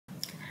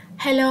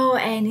Hello,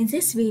 and in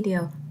this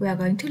video, we are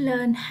going to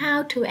learn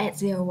how to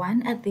add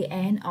 01 at the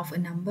end of a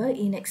number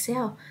in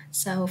Excel.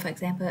 So, for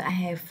example, I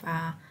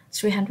have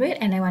 300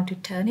 and I want to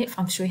turn it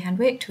from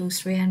 300 to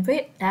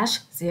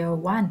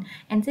 300-01.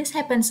 And this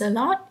happens a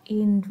lot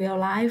in real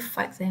life.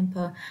 For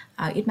example,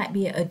 it might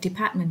be a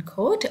department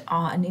code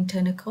or an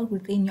internal code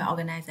within your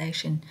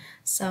organization.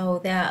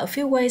 So there are a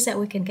few ways that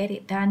we can get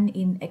it done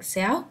in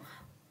Excel.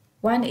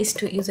 One is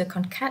to use a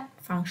CONCAT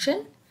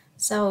function.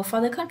 So for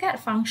the CONCAT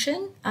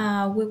function,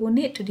 we will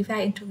need to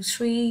divide into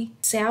 3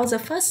 cells. The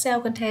first cell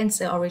contains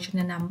the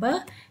original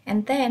number,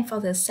 and then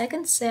for the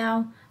second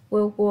cell,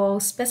 we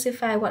will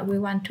specify what we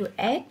want to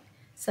add.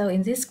 So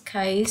in this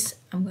case,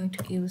 I'm going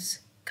to use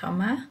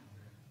comma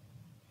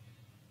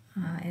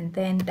and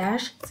then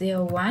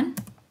 -01.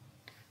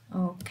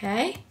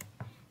 Okay.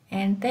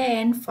 And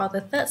then for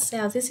the third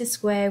cell, this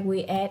is where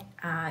we add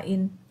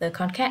in the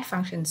CONCAT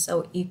function.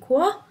 So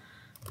equal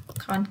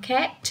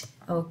CONCAT.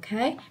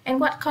 Okay, and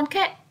what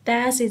CONCAT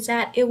does is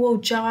that it will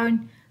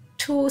join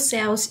 2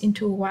 cells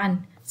into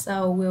one.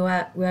 So we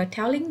are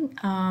telling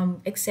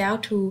Excel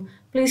to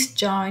please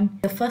join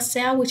the first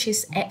cell, which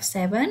is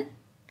F7,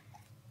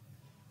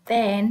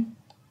 then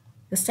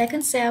the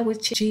second cell,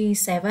 which is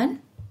G7,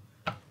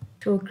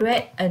 to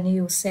create a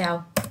new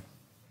cell.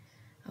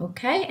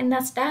 Okay, and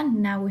that's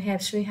done. Now we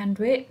have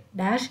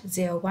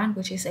 300-01,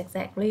 which is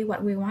exactly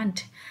what we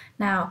want.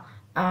 Now,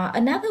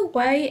 another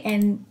way,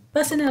 and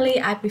personally,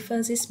 I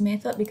prefer this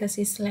method because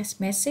it's less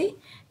messy,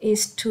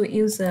 is to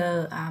use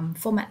the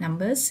format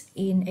numbers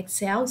in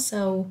Excel.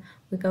 So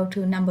we go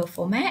to number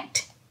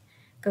format,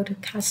 go to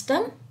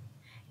custom,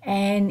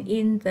 and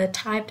in the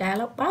type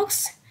dialog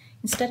box,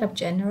 instead of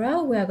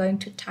general, we are going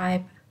to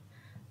type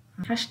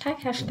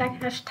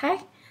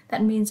 ####.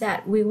 That means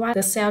that we want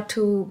the cell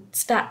to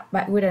start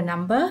with a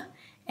number,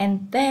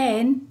 and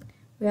then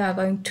we are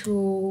going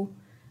to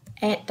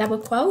add double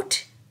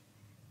quote,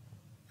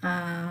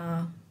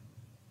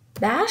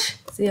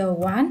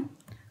 -01,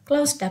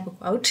 close double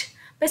quote.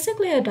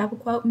 Basically, a double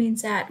quote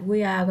means that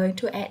we are going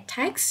to add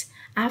text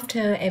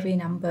after every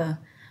number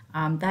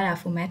that are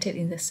formatted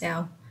in the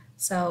cell.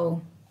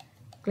 So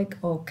click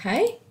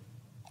OK,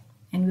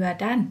 and we are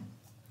done.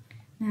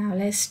 Now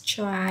let's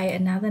try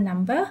another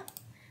number.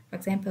 For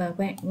example,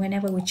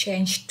 whenever we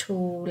change to,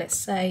 let's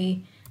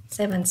say,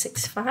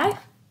 765,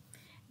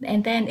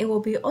 and then it will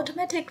be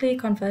automatically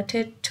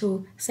converted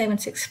to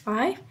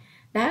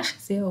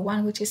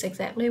 765-01, which is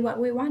exactly what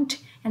we want.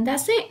 And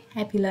that's it.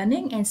 Happy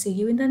learning, and see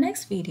you in the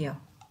next video.